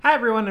Hi,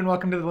 everyone, and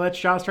welcome to the Let's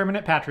Jaws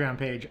Tournament Patreon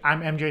page.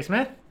 I'm MJ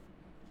Smith.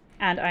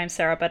 And I'm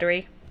Sarah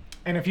Buttery.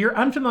 And if you're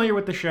unfamiliar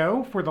with the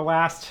show, for the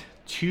last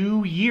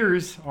 2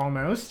 years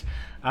almost,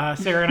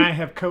 Sarah and I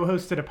have co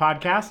hosted a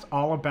podcast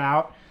all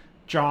about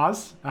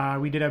Jaws.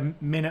 We did a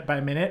minute by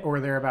minute or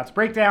thereabouts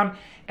breakdown.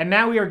 And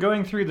now we are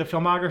going through the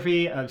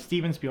filmography of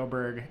Steven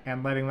Spielberg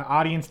and letting the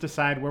audience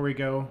decide where we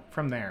go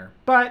from there.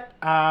 But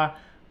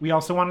we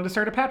also wanted to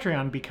start a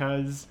Patreon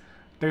because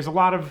there's a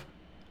lot of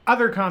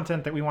other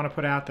content that we want to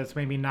put out that's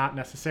maybe not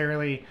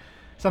necessarily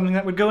something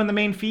that would go in the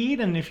main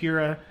feed. And if you're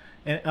an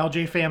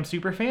LJ Fam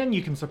super fan,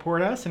 you can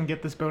support us and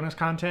get this bonus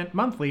content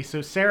monthly.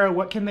 So Sarah,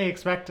 what can they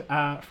expect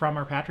from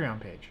our Patreon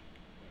page?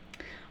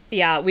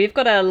 Yeah, we've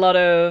got a lot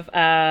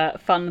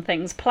of fun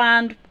things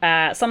planned.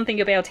 Something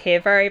you'll be able to hear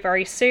very,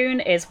 very soon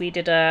is we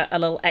did a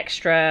little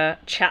extra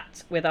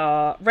chat with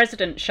our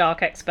resident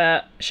shark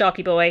expert,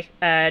 Sharky Boy,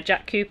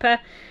 Jack Cooper.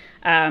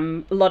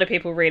 A lot of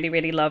people really,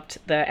 really loved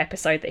the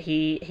episode that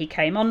he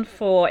came on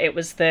for. It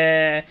was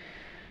the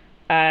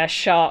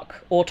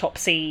shark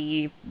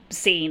autopsy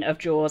scene of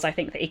Jaws, I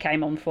think, that he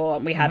came on for.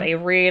 And we had a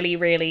really,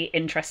 really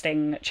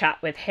interesting chat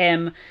with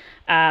him,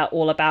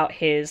 all about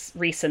his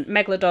recent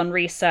Megalodon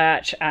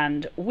research.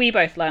 And we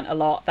both learnt a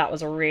lot. That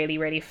was a really,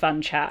 really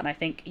fun chat. And I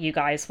think you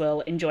guys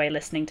will enjoy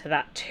listening to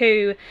that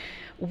too.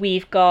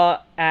 We've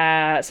got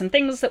some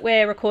things that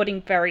we're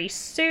recording very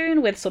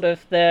soon with sort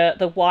of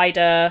the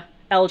wider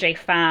LJ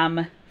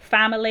Fam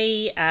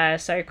family.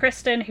 So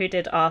Kristen, who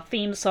did our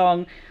theme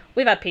song,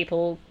 we've had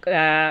people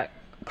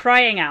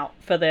crying out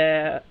for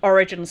the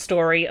origin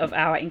story of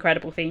our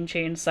incredible theme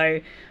tune. So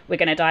we're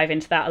going to dive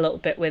into that a little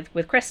bit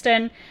with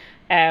Kristen.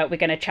 We're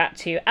going to chat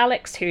to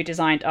Alex, who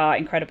designed our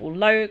incredible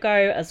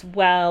logo as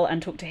well,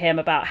 and talk to him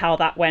about how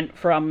that went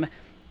from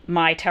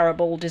my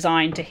terrible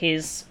design to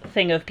his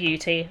thing of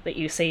beauty that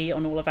you see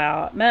on all of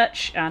our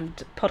merch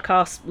and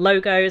podcast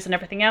logos and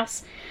everything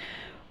else.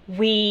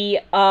 We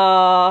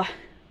are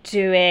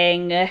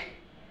doing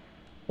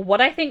what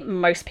I think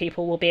most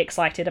people will be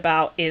excited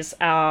about is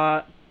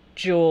our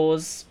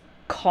Jaws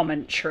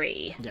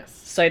commentary. Yes.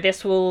 So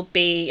this will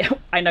be,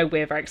 I know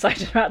we're very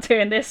excited about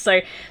doing this, so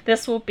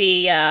this will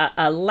be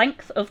a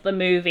length of the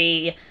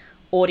movie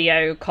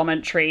audio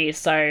commentary.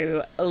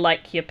 So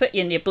like you put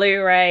in your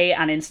Blu-ray,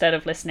 and instead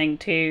of listening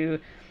to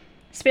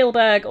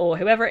Spielberg or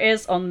whoever it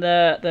is on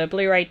the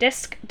Blu-ray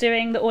disc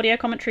doing the audio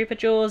commentary for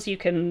Jaws, you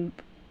can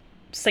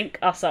sync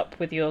us up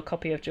with your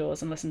copy of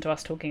Jaws and listen to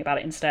us talking about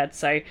it instead.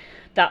 So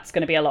that's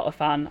going to be a lot of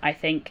fun, I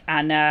think.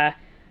 And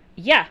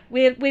yeah,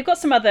 we've got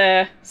some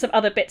other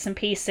bits and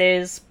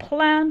pieces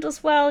planned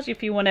as well.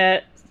 If you want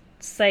to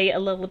say a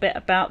little bit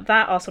about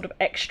that, our sort of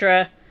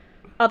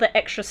other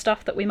extra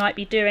stuff that we might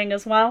be doing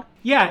as well.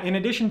 Yeah, in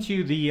addition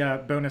to the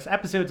bonus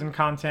episodes and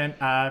content,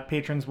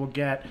 patrons will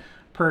get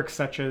perks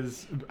such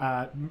as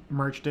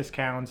merch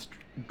discounts,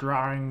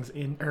 drawings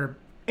or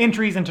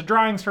entries into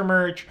drawings for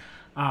merch,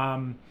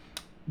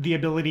 the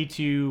ability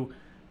to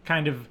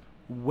kind of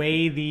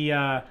weigh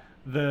the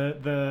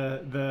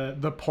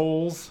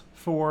polls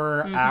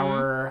for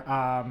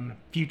our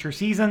future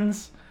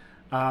seasons,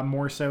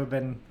 more so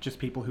than just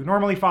people who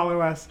normally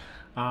follow us.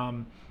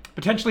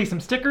 Potentially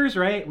some stickers,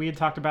 right? We had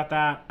talked about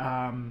that.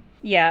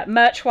 Yeah,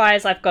 merch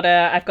wise, I've got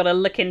to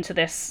look into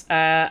this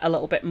a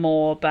little bit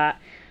more, but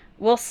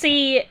we'll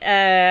see.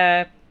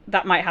 That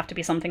might have to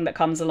be something that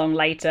comes along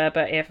later.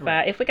 But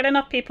if we get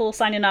enough people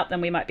signing up,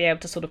 then we might be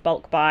able to sort of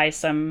bulk buy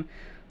some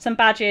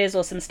badges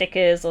or some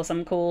stickers or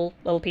some cool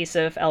little piece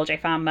of LJ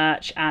Fan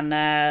merch, and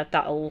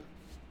that'll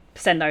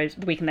send those.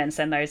 We can then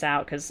send those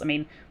out because I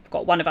mean we've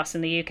got one of us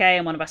in the UK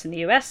and one of us in the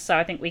US, so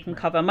I think we can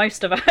cover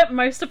most of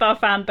our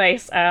fan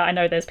base. I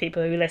know there's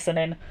people who listen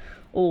in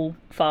all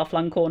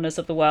far-flung corners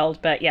of the world,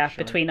 but yeah,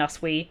 sure. Between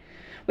us we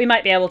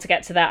might be able to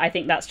get to that. I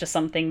think that's just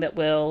something that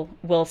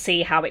we'll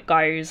see how it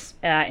goes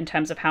in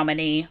terms of how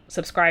many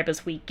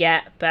subscribers we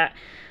get, but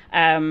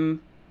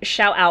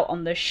shout out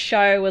on the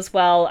show as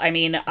well. I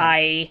mean,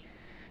 I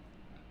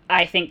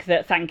think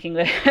that thanking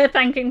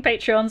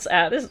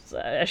Patreons, this is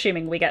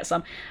assuming we get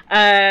some,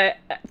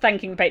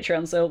 thanking the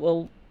Patreons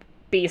will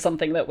be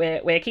something that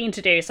we're keen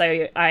to do.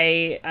 So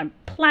I am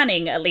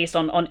planning, at least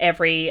on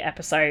every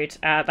episode,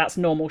 that's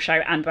normal show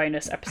and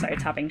bonus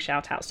episodes, having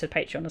shout outs to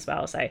Patreon as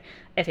well. So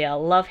if you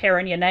love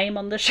hearing your name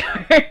on the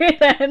show,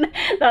 then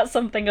that's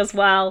something as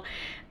well.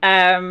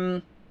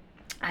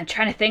 I'm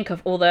trying to think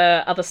of all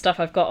the other stuff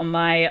I've got on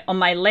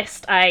my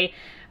list. I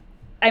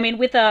mean,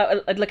 with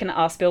looking at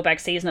our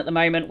Spielberg season at the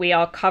moment, we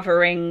are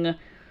covering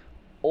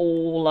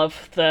all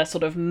of the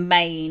sort of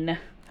main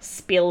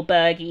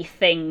Spielberg-y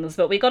things,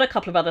 but we got a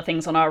couple of other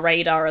things on our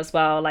radar as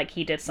well. Like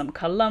he did some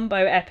Columbo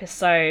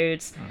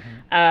episodes,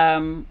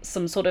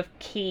 some sort of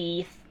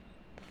key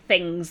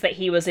things that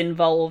he was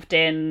involved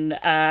in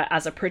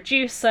as a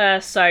producer.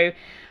 So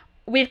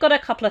we've got a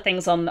couple of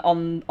things on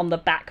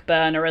the back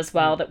burner as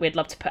well that we'd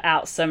love to put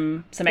out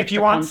some extra content. If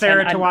you want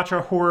Sarah to watch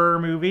a horror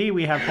movie,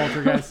 we have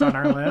Poltergeist on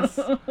our list.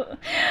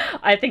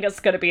 I think it's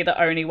going to be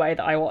the only way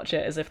that I watch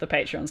it is if the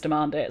Patreons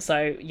demand it.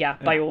 So yeah,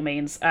 by all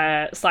means,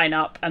 sign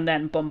up and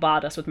then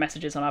bombard us with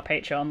messages on our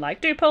Patreon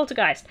like, do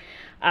Poltergeist.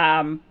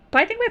 But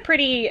I think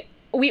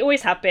we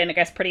always have been, I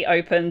guess, pretty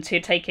open to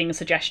taking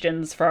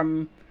suggestions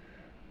from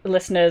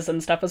listeners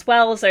and stuff as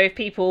well. So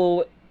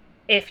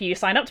if you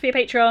sign up to be a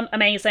Patreon,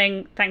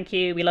 amazing, thank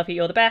you, we love you,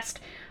 you're the best.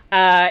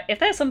 If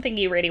there's something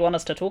you really want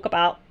us to talk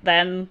about,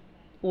 then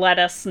let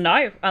us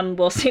know, and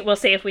we'll see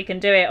if we can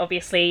do it.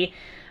 Obviously,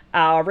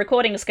 our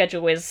recording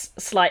schedule is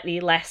slightly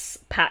less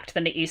packed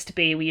than it used to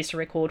be. We used to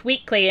record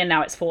weekly, and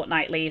now it's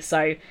fortnightly,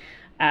 so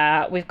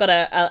we've got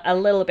a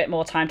little bit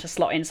more time to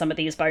slot in some of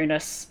these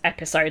bonus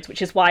episodes,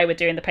 which is why we're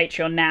doing the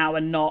Patreon now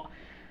and not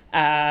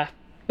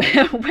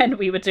when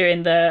we were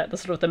doing the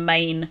sort of the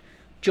main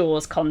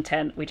Jaws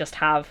content. We just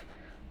have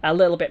a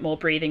little bit more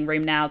breathing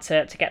room now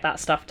to get that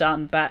stuff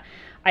done. But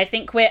I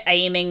think we're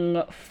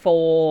aiming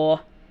for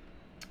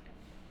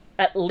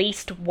at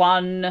least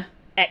one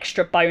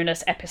extra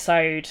bonus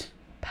episode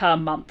per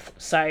month.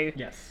 So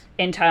yes,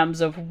 in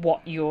terms of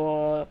what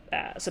your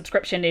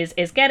subscription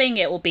is getting,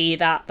 it will be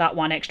that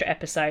one extra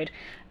episode.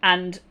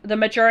 And the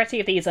majority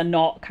of these are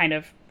not kind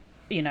of,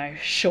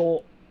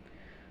 short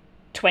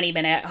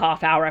 20-minute,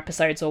 half-hour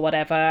episodes or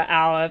whatever.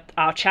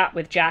 Our chat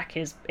with Jack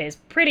is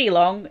pretty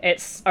long.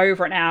 It's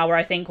over an hour,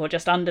 I think, or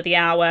just under the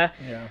hour.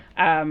 Yeah.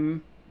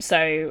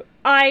 So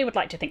I would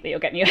like to think that you're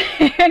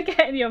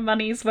getting your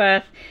money's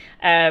worth.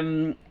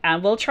 And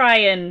we'll try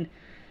and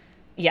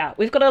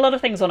we've got a lot of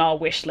things on our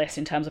wish list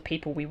in terms of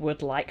people we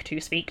would like to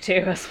speak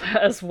to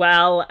as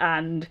well,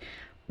 and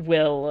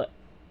we'll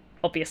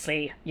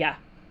obviously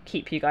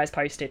keep you guys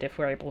posted if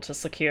we're able to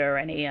secure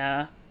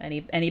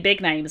any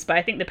big names. But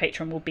I think the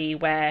Patreon will be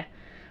where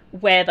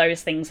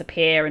those things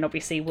appear, and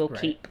obviously we'll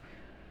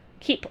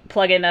keep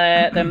plugging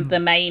the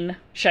main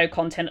show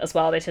content as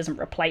well. This isn't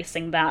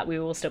replacing that. We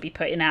will still be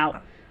putting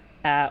out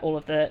all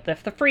of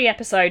the free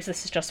episodes.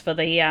 This is just for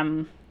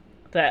the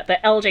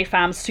LJ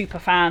fans, super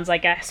fans, I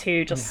guess,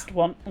 who just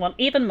want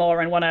even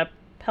more and want to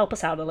help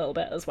us out a little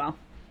bit as well.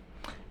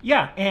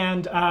 Yeah,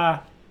 and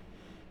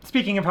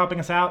speaking of helping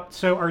us out,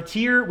 so our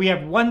tier, we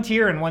have one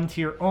tier and one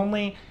tier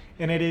only,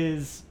 and it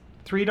is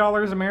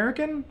 $3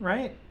 American,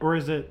 right? Or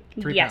is it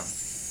 £3?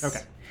 Yes.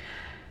 Okay.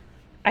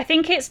 I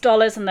think it's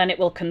dollars, and then it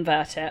will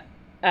convert it.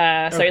 So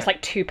Okay. it's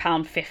like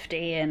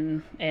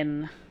 £2.50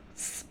 in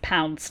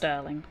pound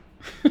sterling.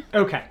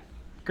 Okay,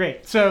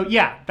 great. So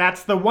yeah,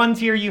 that's the one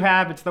tier you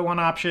have. It's the one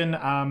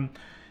option.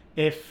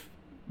 If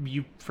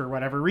you, for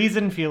whatever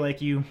reason, feel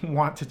like you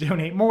want to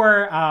donate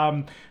more,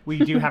 we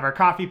do have our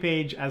coffee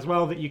page as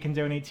well that you can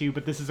donate to.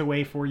 But this is a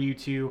way for you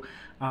to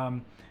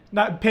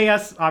not pay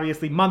us,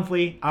 obviously,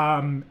 monthly,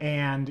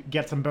 and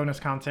get some bonus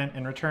content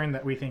in return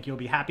that we think you'll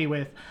be happy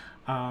with.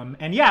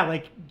 And yeah,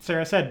 like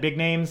Sarah said, big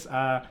names.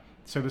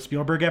 So the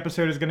Spielberg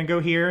episode is going to go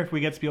here if we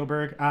get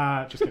Spielberg.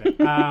 Just kidding.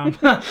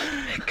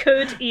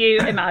 Could you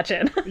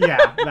imagine?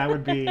 Yeah, that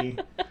would be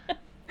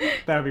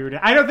ridiculous.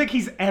 I don't think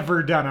he's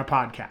ever done a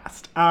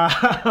podcast.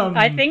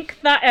 I think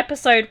that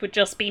episode would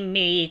just be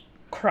me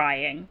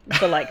crying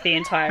for like the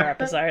entire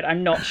episode.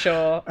 I'm not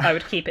sure I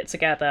would keep it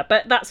together,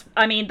 but that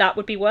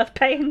would be worth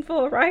paying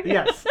for, right?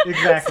 Yes,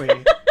 exactly.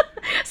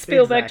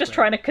 Spielberg just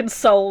trying to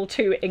console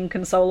two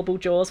inconsolable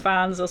Jaws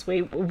fans as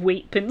we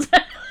weep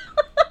into.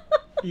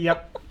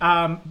 Yep.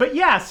 But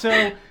yeah,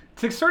 so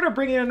to sort of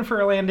bring it in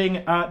for a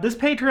landing, this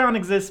Patreon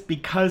exists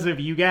because of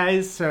you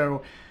guys.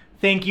 So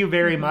thank you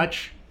very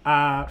much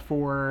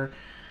for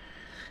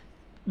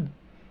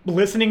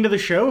listening to the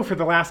show for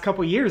the last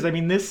couple years. I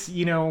mean, this,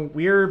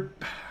 we're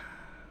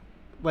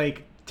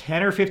like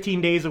 10 or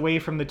 15 days away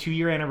from the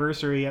 2-year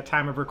anniversary at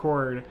time of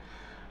record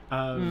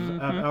of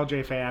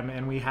LJ Fam,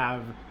 and we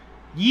have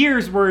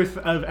years worth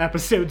of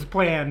episodes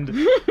planned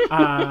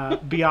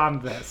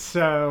beyond this.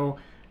 So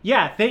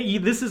yeah,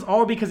 this is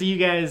all because of you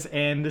guys,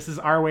 and this is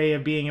our way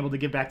of being able to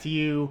give back to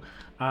you,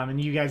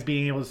 and you guys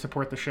being able to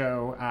support the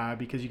show,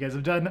 because you guys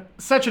have done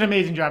such an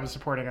amazing job of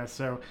supporting us.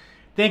 So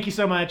thank you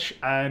so much,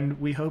 and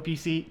we hope to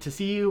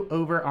see you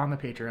over on the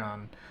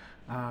Patreon,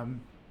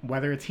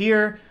 whether it's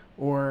here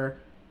or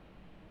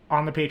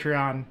on the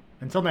Patreon.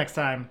 Until next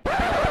time.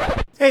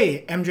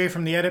 Hey, MJ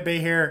from the Edit Bay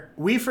here.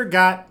 We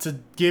forgot to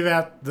give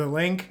out the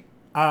link.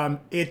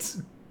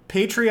 It's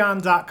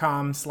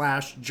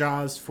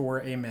patreon.com/Jaws for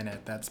a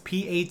minute. That's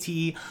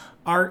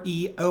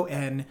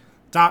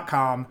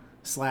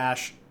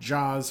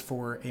patreon.com/Jaws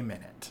for a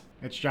minute.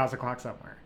 It's Jaws o'clock somewhere.